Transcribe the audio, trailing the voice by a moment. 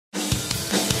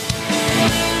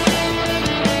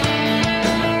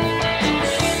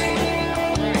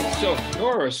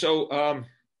Nora, so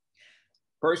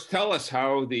first tell us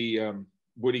how the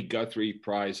Woody Guthrie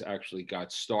Prize actually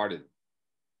got started.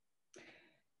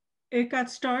 It got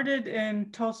started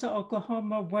in Tulsa,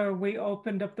 Oklahoma, where we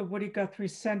opened up the Woody Guthrie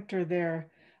Center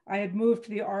there. I had moved to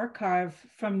the archive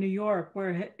from New York,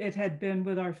 where it had been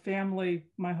with our family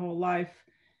my whole life.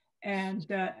 And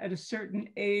at a certain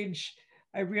age,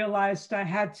 I realized I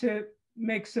had to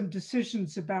make some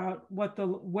decisions about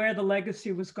where the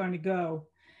legacy was going to go.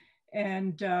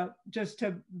 And just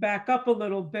to back up a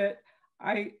little bit,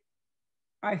 I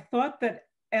thought that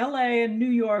LA and New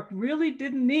York really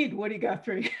didn't need Woody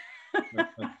Guthrie.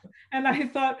 And I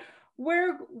thought,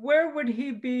 where would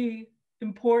he be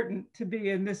important to be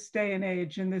in this day and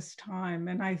age, in this time?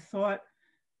 And I thought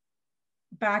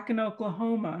back in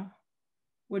Oklahoma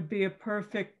would be a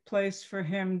perfect place for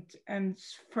him and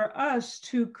for us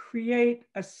to create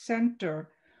a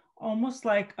center, almost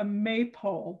like a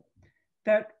maypole,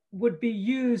 that would be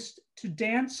used to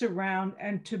dance around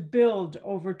and to build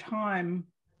over time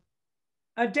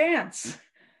a dance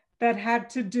that had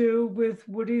to do with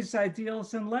Woody's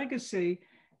ideals and legacy.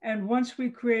 And once we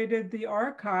created the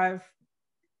archive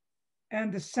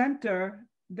and the center,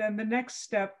 then the next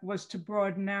step was to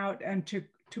broaden out and to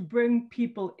bring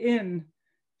people in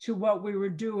to what we were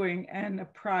doing. And a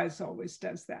prize always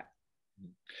does that.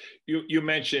 You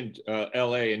mentioned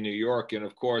LA and New York. And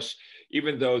of course,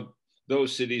 even though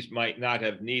those cities might not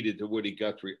have needed the Woody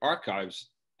Guthrie archives,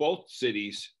 both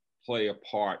cities play a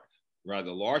part,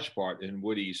 rather large part, in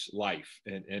Woody's life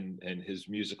and his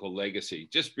musical legacy.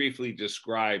 Just briefly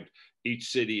describe each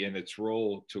city and its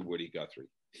role to Woody Guthrie.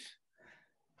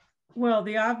 Well,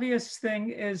 the obvious thing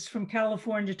is from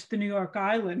California to the New York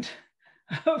Island,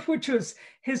 which was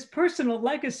his personal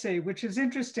legacy, which is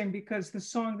interesting because the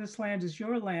song "This Land Is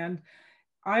Your Land,"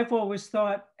 I've always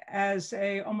thought as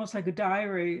almost like a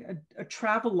diary, a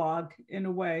travelogue in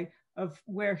a way of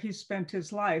where he spent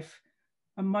his life.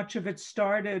 Much of it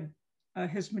started,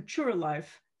 his mature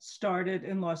life started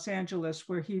in Los Angeles,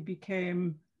 where he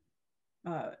became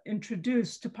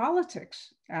introduced to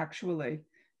politics, actually,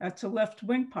 to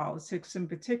left-wing politics in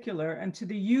particular, and to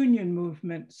the union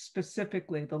movement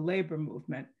specifically, the labor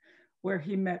movement, where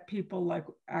he met people like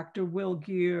actor Will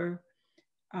Geer,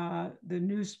 the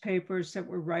newspapers that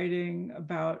were writing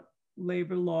about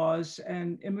labor laws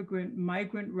and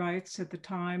migrant rights at the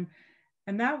time.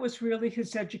 And that was really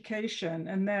his education.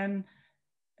 And then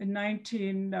in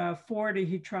 1940,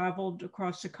 he traveled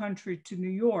across the country to New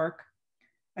York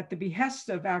at the behest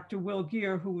of actor Will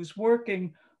Geer, who was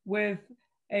working with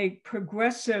a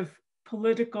progressive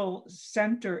political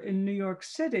center in New York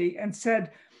City, and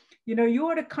said, you know, you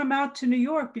ought to come out to New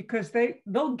York because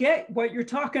they'll get what you're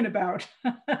talking about.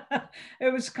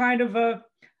 It was kind of a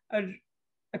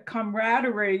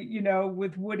camaraderie, you know,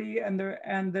 with Woody and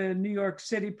the New York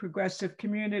City progressive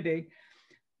community.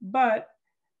 But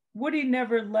Woody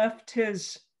never left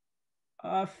his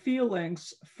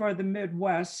feelings for the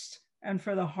Midwest and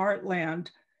for the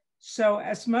heartland. So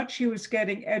as much he was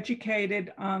getting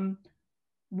educated on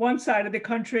one side of the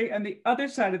country and the other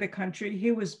side of the country,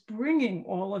 he was bringing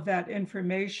all of that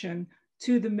information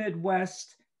to the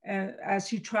Midwest and as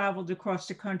he traveled across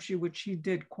the country, which he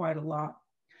did quite a lot.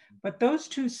 But those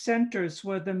two centers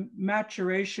were the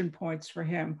maturation points for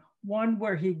him. One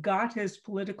where he got his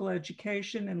political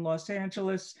education in Los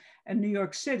Angeles, and New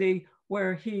York City,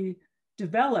 where he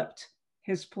developed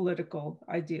his political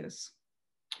ideas.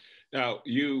 Now,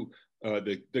 you,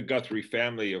 the Guthrie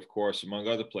family, of course, among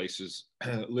other places,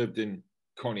 lived in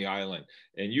Coney Island,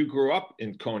 and you grew up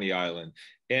in Coney Island.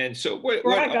 And so what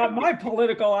I got my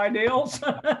political ideals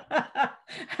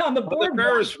on the boardwalk. The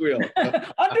Ferris wheel.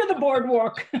 Under the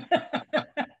boardwalk.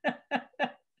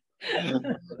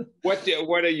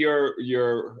 What are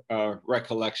your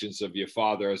recollections of your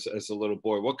father as a little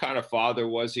boy? What kind of father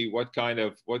was he? What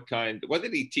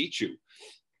did he teach you?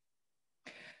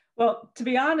 Well, to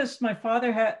be honest, my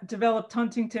father had developed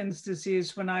Huntington's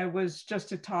disease when I was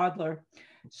just a toddler.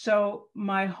 So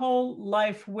my whole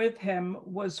life with him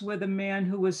was with a man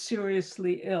who was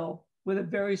seriously ill with a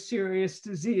very serious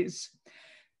disease.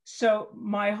 So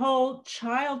my whole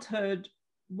childhood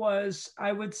was,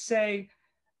 I would say,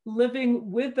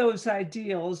 living with those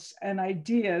ideals and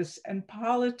ideas and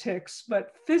politics,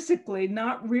 but physically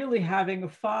not really having a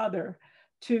father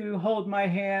to hold my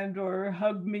hand or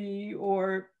hug me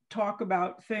or talk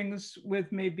about things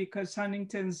with me, because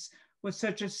Huntington's was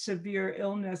such a severe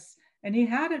illness. And he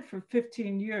had it for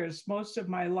 15 years, most of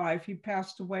my life. He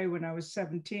passed away when I was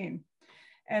 17.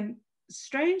 And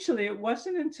strangely, it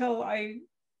wasn't until I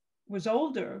was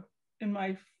older, in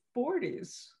my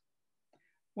 40s,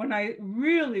 when I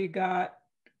really got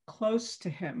close to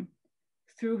him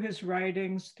through his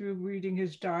writings, through reading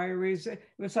his diaries. It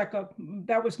was like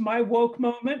that was my woke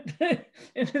moment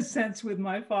in a sense with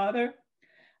my father.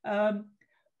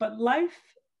 But life,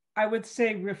 I would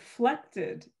say,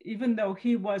 reflected, even though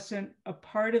he wasn't a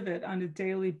part of it on a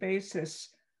daily basis,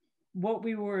 what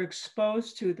we were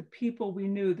exposed to, the people we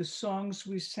knew, the songs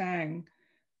we sang,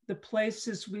 the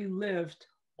places we lived,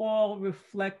 all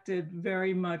reflected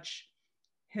very much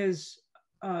his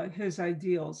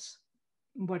ideals,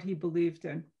 what he believed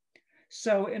in.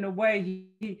 So in a way,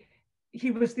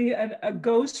 he was a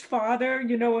ghost father,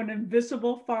 you know, an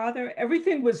invisible father.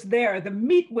 Everything was there. The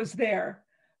meat was there,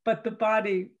 but the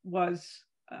body was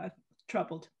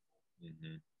troubled.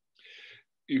 Mm-hmm.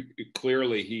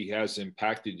 Clearly, he has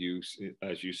impacted you,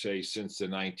 as you say, since the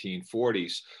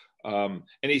 1940s. And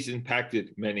he's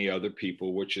impacted many other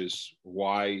people, which is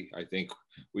why I think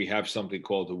we have something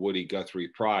called the Woody Guthrie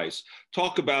Prize.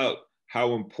 Talk about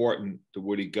how important the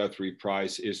Woody Guthrie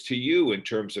Prize is to you in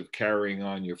terms of carrying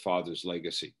on your father's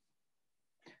legacy.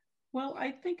 Well,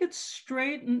 I think it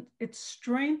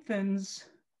strengthens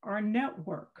our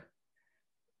network.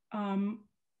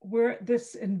 We're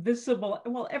this invisible,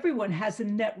 well, everyone has a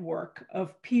network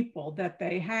of people that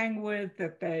they hang with,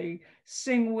 that they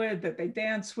sing with, that they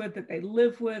dance with, that they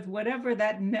live with, whatever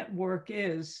that network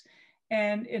is.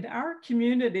 And in our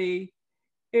community,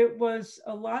 a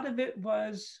lot of it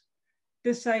was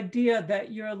this idea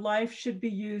that your life should be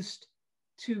used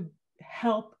to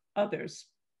help others,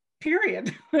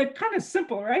 period. Kind of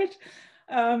simple, right?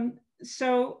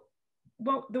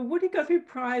 Well, the Woody Guthrie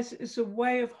Prize is a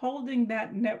way of holding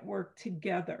that network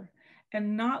together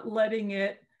and not letting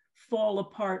it fall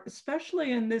apart,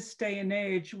 especially in this day and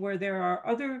age where there are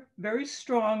other very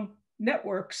strong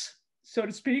networks, so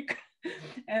to speak,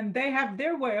 and they have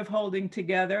their way of holding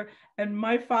together. And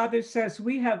my father says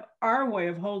we have our way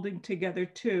of holding together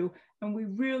too, and we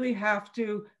really have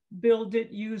to build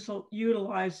it,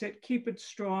 utilize it, keep it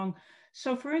strong.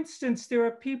 So for instance, there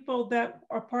are people that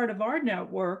are part of our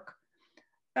network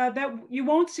that you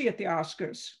won't see at the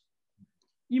Oscars.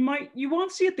 You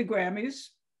won't see at the Grammys.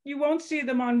 You won't see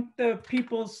them on the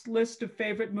people's list of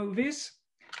favorite movies,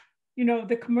 you know,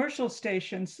 the commercial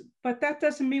stations, but that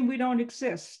doesn't mean we don't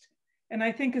exist. And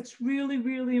I think it's really,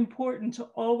 really important to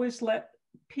always let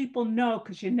people know,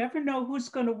 because you never know who's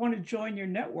going to want to join your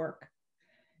network,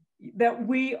 that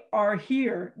we are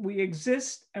here, we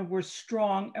exist, and we're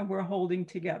strong, and we're holding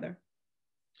together.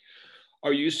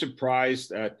 Are you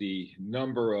surprised at the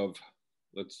number of,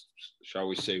 shall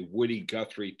we say, Woody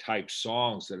Guthrie type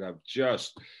songs that have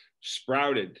just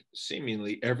sprouted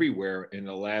seemingly everywhere in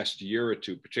the last year or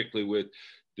two, particularly with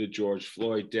the George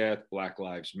Floyd death, Black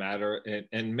Lives Matter,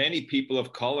 and many people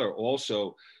of color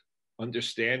also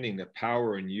understanding the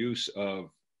power and use of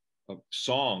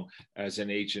song as an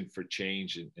agent for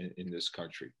change in this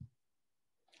country?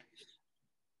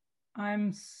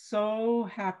 I'm so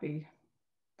happy.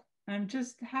 I'm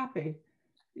just happy.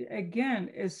 Again,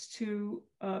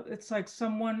 it's like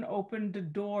someone opened a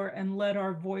door and let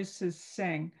our voices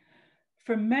sing.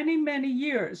 For many, many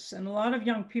years, and a lot of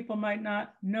young people might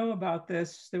not know about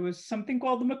this, there was something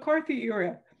called the McCarthy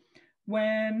era,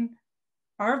 when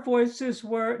our voices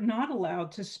were not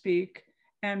allowed to speak,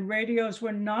 and radios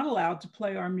were not allowed to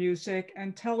play our music,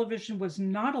 and television was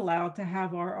not allowed to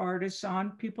have our artists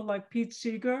on. People like Pete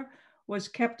Seeger was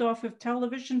kept off of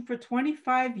television for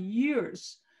 25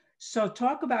 years. So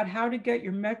talk about how to get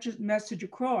your message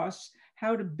across,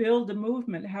 how to build a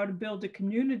movement, how to build a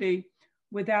community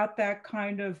without that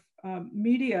kind of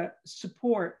media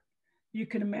support. You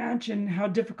can imagine how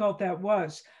difficult that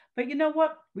was. But you know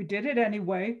what? We did it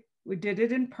anyway. We did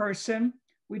it in person.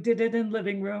 We did it in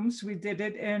living rooms. We did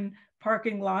it in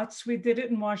parking lots. We did it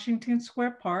in Washington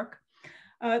Square Park.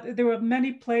 There were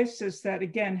many places that,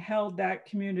 again, held that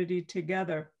community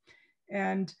together.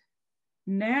 And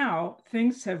now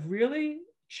things have really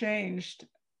changed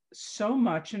so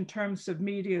much in terms of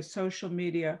media, social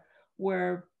media,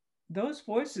 where those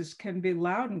voices can be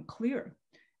loud and clear.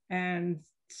 And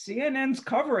CNN's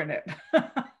covering it.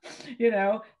 You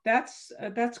know, that's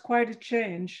quite a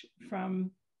change from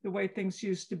the way things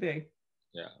used to be.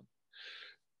 Yeah.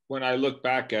 When I look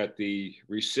back at the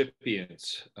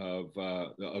recipients of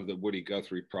the Woody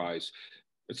Guthrie Prize,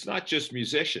 it's not just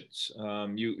musicians.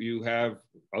 You have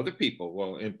other people.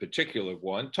 Well, in particular,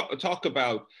 one talk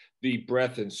about the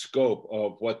breadth and scope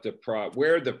of what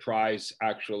where the prize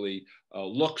actually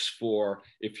looks for,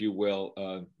 if you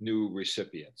will, new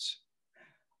recipients.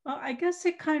 Well, I guess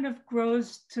it kind of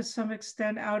grows to some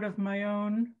extent out of my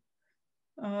own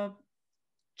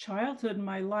childhood in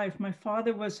my life. My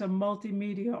father was a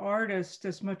multimedia artist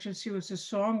as much as he was a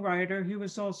songwriter. He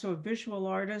was also a visual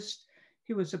artist.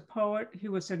 he was a poet, he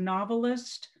was a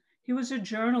novelist, he was a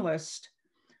journalist.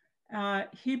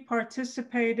 He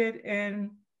participated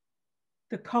in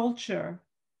the culture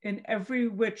in every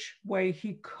which way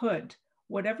he could.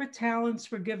 Whatever talents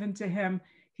were given to him,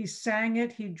 he sang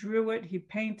it, he drew it, he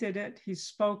painted it, he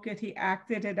spoke it, he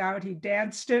acted it out, he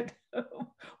danced it,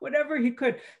 whatever he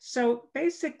could. So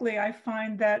basically, I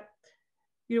find that,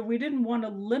 we didn't want to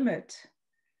limit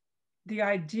the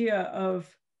idea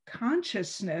of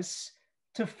consciousness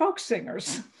to folk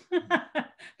singers.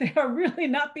 They are really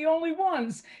not the only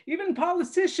ones. Even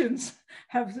politicians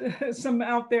have some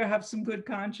out there have some good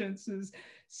consciences.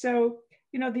 So,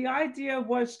 the idea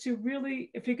was to really,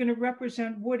 if you're going to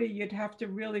represent Woody, you'd have to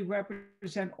really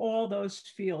represent all those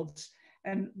fields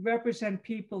and represent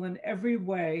people in every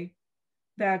way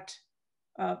that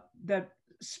that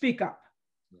speak up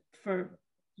for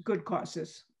good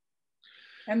causes.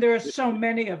 And there are so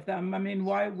many of them. I mean,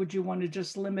 why would you want to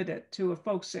just limit it to a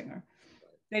folk singer?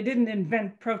 They didn't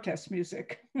invent protest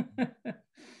music.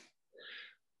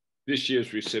 This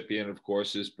year's recipient, of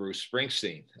course, is Bruce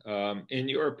Springsteen. In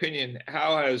your opinion,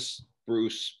 how has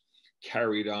Bruce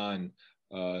carried on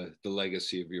the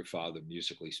legacy of your father,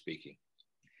 musically speaking?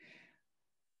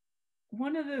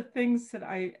 One of the things that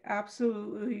I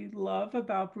absolutely love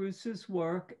about Bruce's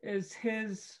work is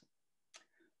his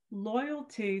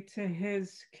loyalty to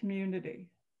his community,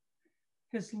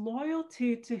 his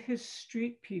loyalty to his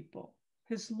street people,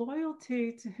 his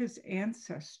loyalty to his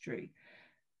ancestry.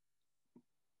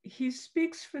 He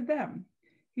speaks for them.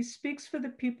 He speaks for the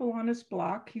people on his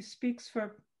block. He speaks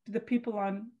for the people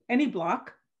on any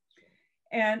block.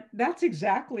 And that's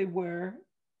exactly where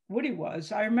Woody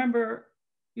was. I remember,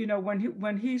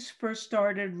 when he first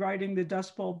started writing the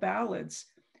Dust Bowl ballads,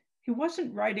 he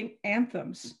wasn't writing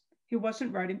anthems. He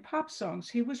wasn't writing pop songs.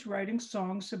 He was writing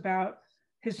songs about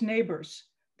his neighbors,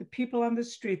 the people on the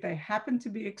street. They happened to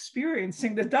be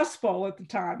experiencing the Dust Bowl at the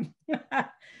time.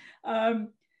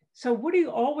 So Woody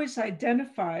always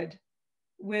identified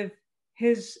with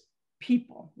his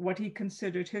people, what he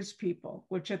considered his people,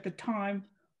 which at the time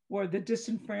were the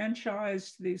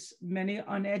disenfranchised, these many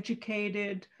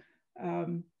uneducated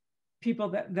people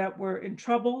that were in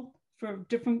trouble for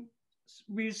different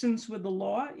reasons with the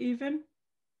law even.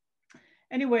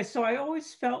 Anyway, so I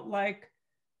always felt like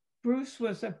Bruce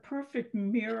was a perfect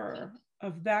mirror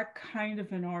of that kind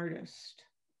of an artist.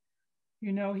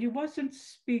 He wasn't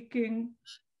speaking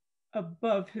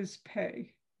above his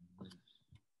pay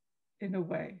in a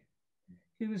way.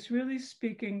 He was really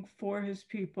speaking for his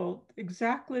people,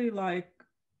 exactly like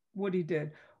Woody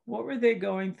did. What were they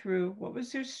going through? What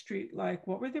was their street like?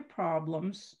 What were their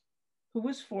problems? Who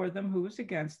was for them? Who was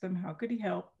against them? How could he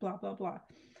help? Blah, blah, blah.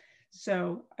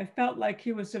 So I felt like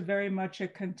he was very much a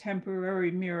contemporary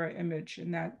mirror image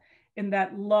in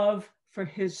that love for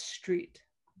his street.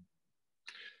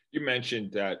 You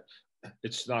mentioned that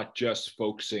it's not just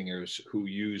folk singers who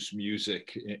use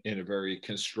music in a very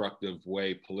constructive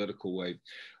way, political way.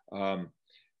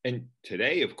 And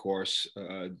today, of course,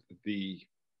 the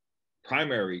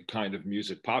primary kind of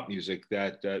music, pop music,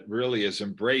 that really has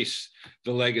embraced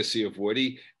the legacy of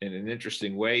Woody in an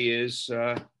interesting way is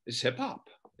hip hop.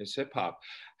 Is hip hop.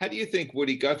 How do you think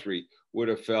Woody Guthrie would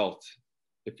have felt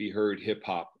if he heard hip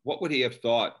hop? What would he have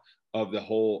thought of the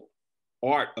whole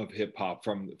art of hip hop,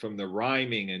 from the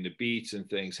rhyming and the beats and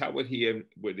things? How would he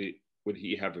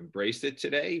have embraced it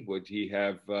today? Would he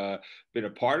have been a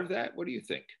part of that? What do you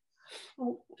think?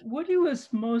 Well, Woody was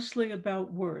mostly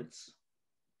about words.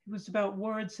 It was about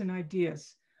words and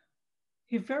ideas.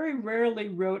 He very rarely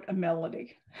wrote a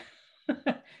melody.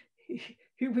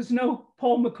 He was no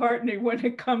Paul McCartney when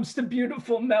it comes to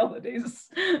beautiful melodies,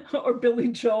 or Billy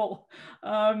Joel.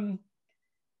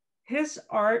 His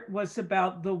art was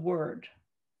about the word.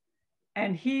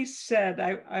 And he said,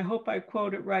 I hope I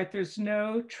quote it right, there's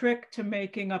no trick to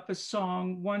making up a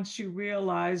song once you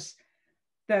realize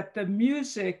that the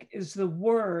music is the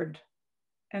word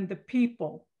and the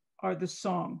people are the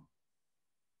song.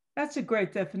 That's a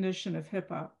great definition of hip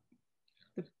hop.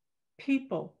 The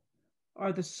people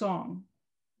are the song.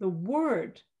 The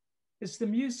word is the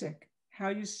music, how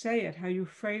you say it, how you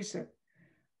phrase it.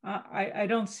 I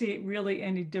don't see really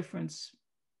any difference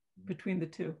between the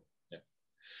two.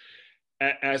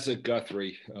 Yeah. As a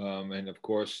Guthrie, and of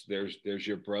course, there's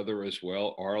your brother as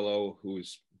well, Arlo,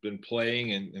 who's been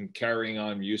playing and carrying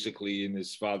on musically in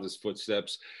his father's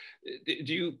footsteps.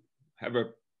 Do you have a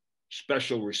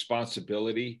special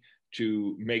responsibility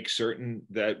to make certain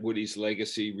that Woody's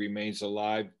legacy remains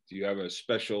alive? Do you have a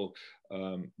special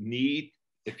need,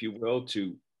 if you will,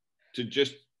 to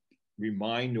just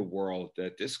remind the world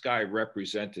that this guy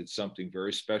represented something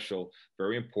very special,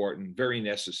 very important, very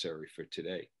necessary for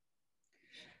today?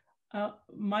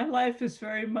 My life is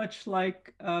very much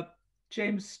like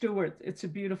James Stewart. It's a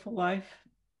Beautiful Life.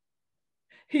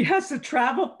 He has the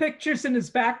travel pictures in his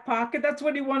back pocket. That's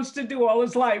what he wants to do all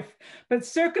his life. But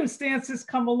circumstances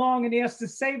come along and he has to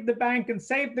save the bank and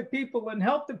save the people and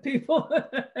help the people.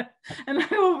 And I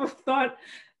always thought,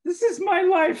 this is my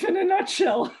life in a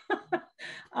nutshell.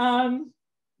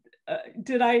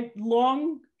 Did I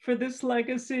long for this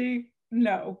legacy?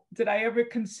 No. Did I ever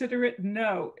consider it?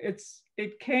 No.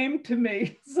 It came to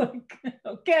me. It's like,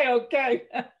 okay.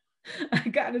 I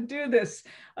got to do this.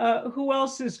 Who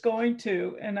else is going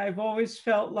to? And I've always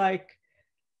felt like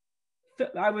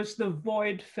I was the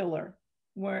void filler.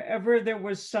 Wherever there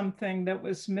was something that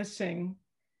was missing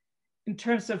in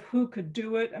terms of who could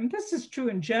do it, and this is true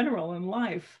in general in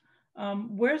life,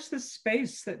 where's the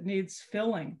space that needs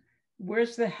filling?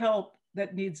 Where's the help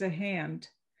that needs a hand?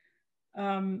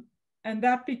 And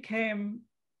that became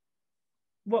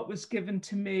what was given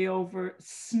to me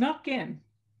snuck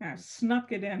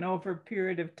it in over a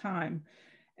period of time.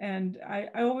 And I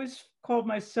always called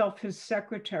myself his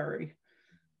secretary.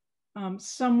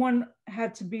 Someone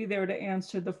had to be there to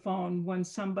answer the phone when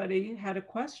somebody had a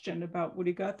question about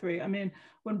Woody Guthrie. I mean,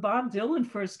 when Bob Dylan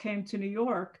first came to New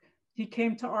York, he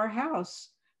came to our house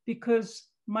because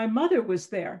my mother was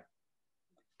there.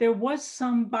 There was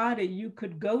somebody you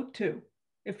could go to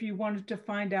if you wanted to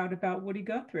find out about Woody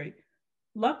Guthrie.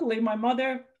 Luckily, my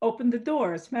mother opened the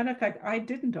door. As a matter of fact, I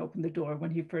didn't open the door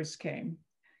when he first came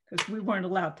because we weren't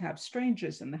allowed to have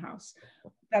strangers in the house.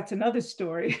 That's another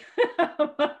story.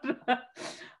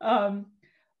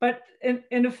 But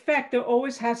in effect, there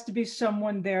always has to be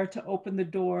someone there to open the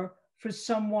door for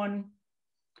someone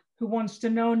who wants to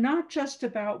know not just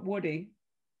about Woody,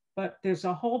 but there's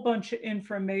a whole bunch of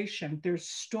information. There's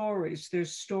stories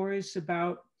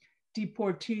about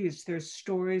deportees. There's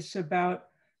stories about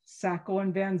Sacco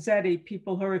and Vanzetti,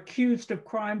 people who are accused of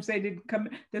crimes they didn't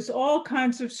commit. There's all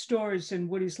kinds of stories in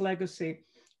Woody's legacy.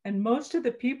 And most of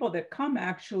the people that come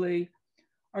actually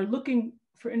are looking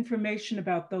for information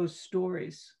about those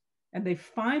stories. And they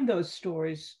find those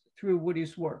stories through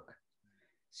Woody's work.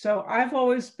 So I've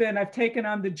taken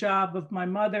on the job of my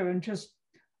mother and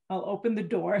I'll open the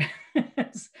door,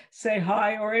 say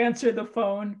hi or answer the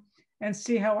phone and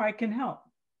see how I can help.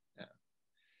 Yeah.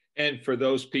 And for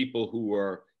those people who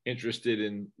are interested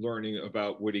in learning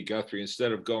about Woody Guthrie,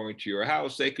 instead of going to your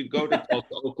house, they could go to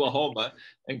Tulsa, Oklahoma,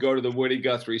 and go to the Woody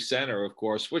Guthrie Center, of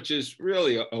course, which is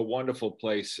really a wonderful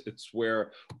place. It's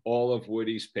where all of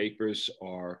Woody's papers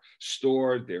are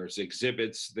stored. There's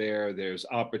exhibits there. There's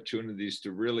opportunities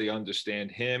to really understand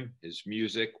him, his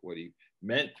music, what he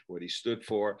meant, what he stood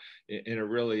for in a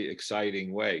really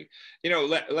exciting way. You know,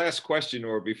 last question,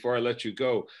 or before I let you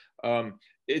go,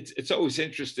 it's always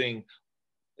interesting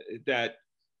that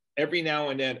every now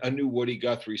and then a new Woody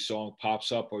Guthrie song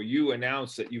pops up, or you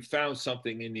announce that you found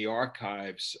something in the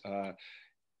archives.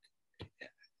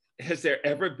 Has there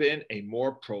ever been a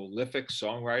more prolific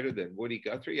songwriter than Woody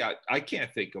Guthrie? I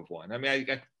can't think of one. I mean,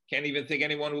 I can't even think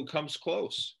anyone who comes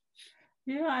close.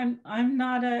 Yeah, I'm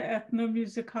not an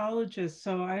ethnomusicologist,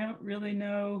 so I don't really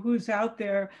know who's out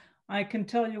there. I can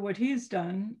tell you what he's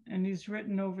done, and he's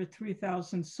written over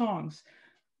 3,000 songs,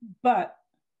 but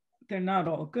they're not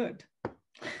all good.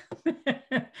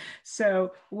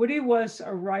 So Woody was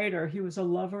a writer. He was a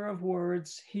lover of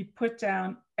words. He put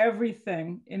down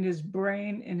everything in his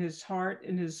brain, in his heart,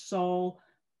 in his soul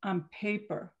on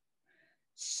paper.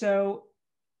 So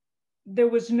there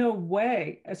was no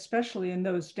way, especially in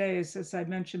those days, as I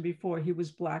mentioned before, he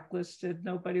was blacklisted.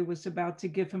 Nobody was about to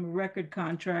give him a record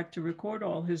contract to record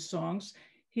all his songs.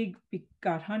 He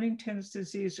got Huntington's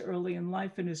disease early in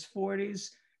life in his 40s.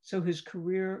 So his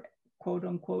career, quote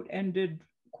unquote, ended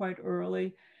quite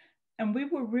early. And we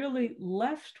were really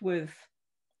left with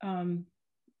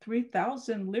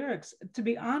 3,000 lyrics. To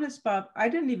be honest, Bob, I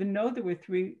didn't even know there were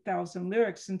 3,000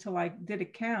 lyrics until I did a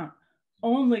count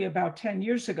only about 10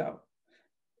 years ago.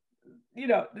 You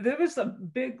know, there was a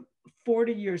big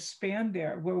 40-year span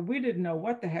there where we didn't know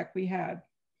what the heck we had.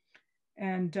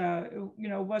 And, you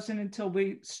know, it wasn't until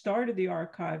we started the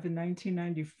archive in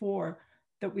 1994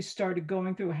 that we started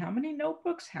going through how many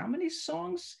notebooks, how many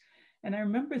songs. And I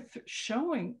remember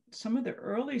showing some of the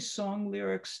early song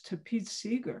lyrics to Pete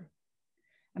Seeger.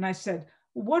 And I said,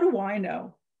 what do I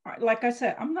know? Like I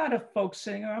said, I'm not a folk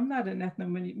singer. I'm not an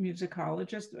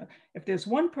ethnomusicologist. If there's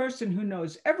one person who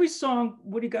knows every song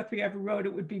Woody Guthrie ever wrote,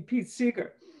 it would be Pete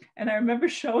Seeger. And I remember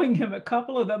showing him a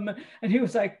couple of them, and he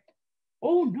was like,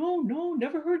 oh, no,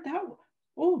 never heard that one.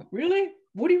 Oh, really?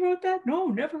 Woody wrote that? No,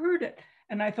 never heard it.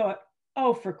 And I thought,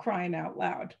 oh, for crying out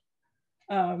loud.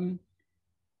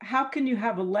 How can you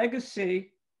have a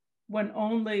legacy when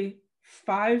only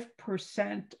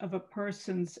 5% of a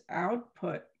person's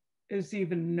output is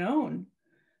even known?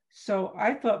 So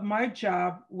I thought my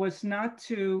job was not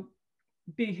to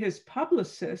be his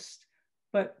publicist,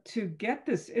 but to get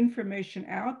this information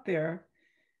out there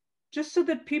just so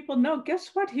that people know.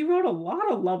 Guess what? He wrote a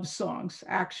lot of love songs,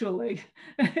 actually.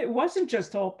 It wasn't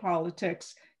just all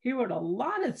politics. He wrote a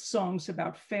lot of songs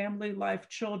about family life,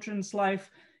 children's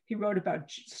life. He wrote about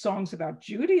songs about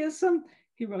Judaism.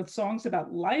 He wrote songs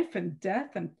about life and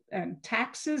death and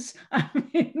taxes. I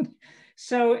mean,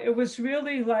 so it was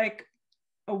really like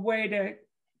a way to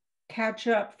catch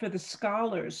up for the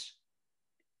scholars.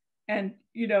 And,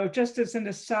 you know, just as an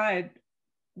aside,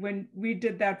 when we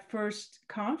did that first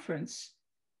conference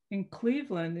in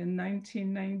Cleveland in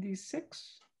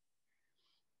 1996,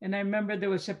 and I remember there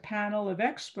was a panel of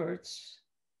experts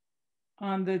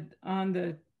on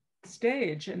the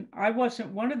stage, and I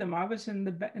wasn't one of them. I was in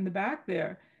the back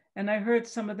there, and I heard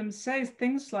some of them say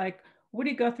things like,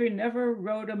 Woody Guthrie never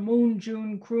wrote a Moon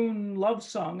June croon love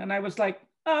song, and I was like,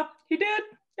 he did,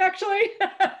 actually.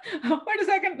 Wait a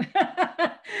second.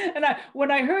 And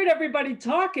when I heard everybody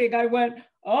talking, I went,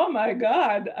 oh my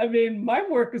God, I mean, my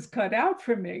work is cut out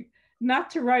for me, not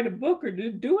to write a book or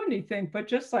to do anything, but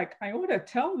just like, I ought to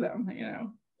tell them, you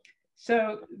know.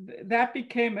 So that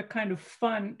became a kind of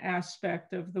fun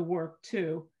aspect of the work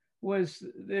too, was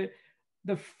the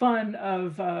fun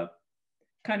of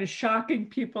kind of shocking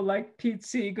people like Pete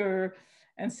Seeger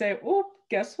and say, oh,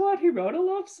 guess what? He wrote a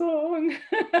love song.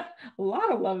 A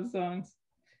lot of love songs.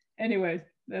 Anyway,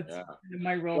 that's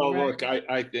my role. Well, right? Look,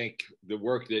 I think the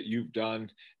work that you've done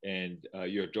and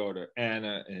your daughter,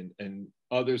 Anna, and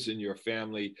others in your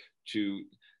family to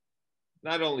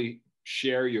not only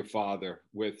share your father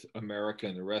with America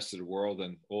and the rest of the world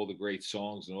and all the great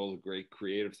songs and all the great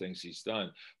creative things he's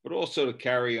done, but also to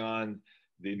carry on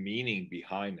the meaning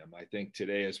behind them. I think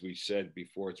today, as we said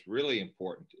before, it's really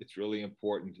important. It's really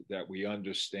important that we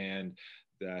understand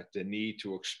that the need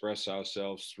to express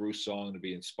ourselves through song, to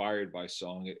be inspired by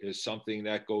song, is something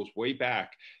that goes way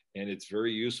back, and it's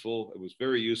very useful. It was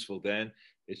very useful then.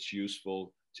 It's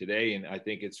useful today, and I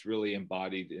think it's really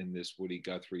embodied in this Woody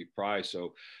Guthrie Prize.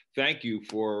 So thank you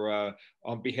for,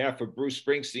 on behalf of Bruce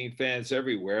Springsteen fans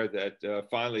everywhere, that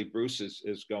finally Bruce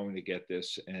is going to get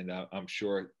this, and I'm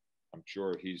sure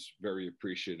he's very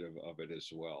appreciative of it as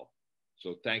well.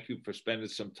 So thank you for spending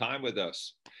some time with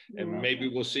us. And maybe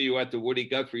we'll see you at the Woody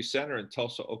Guthrie Center in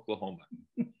Tulsa, Oklahoma.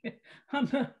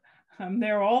 I'm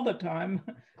there all the time.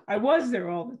 I was there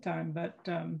all the time, but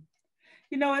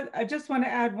you know, I just want to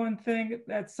add one thing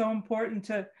that's so important.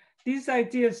 These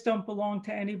ideas don't belong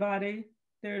to anybody.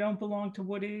 They don't belong to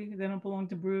Woody. They don't belong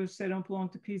to Bruce. They don't belong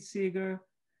to Pete Seeger.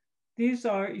 These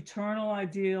are eternal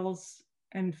ideals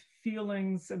and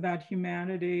feelings about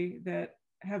humanity that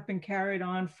have been carried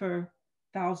on for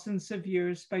thousands of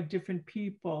years by different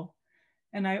people.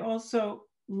 And I also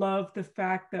love the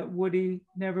fact that Woody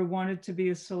never wanted to be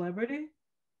a celebrity,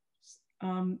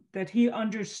 that he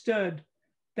understood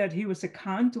that he was a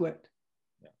conduit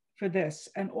for this.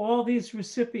 And all these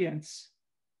recipients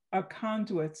are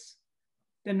conduits.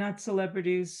 They're not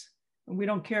celebrities. And we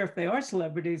don't care if they are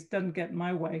celebrities, doesn't get in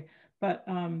my way. But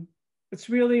it's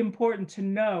really important to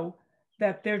know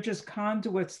that they're just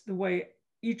conduits the way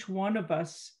each one of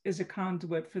us is a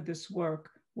conduit for this work,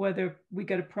 whether we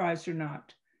get a prize or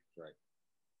not. Right.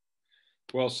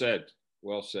 Well said.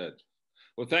 Well said.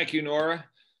 Well, thank you, Nora.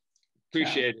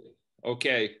 Appreciate it.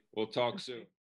 Okay, we'll talk soon.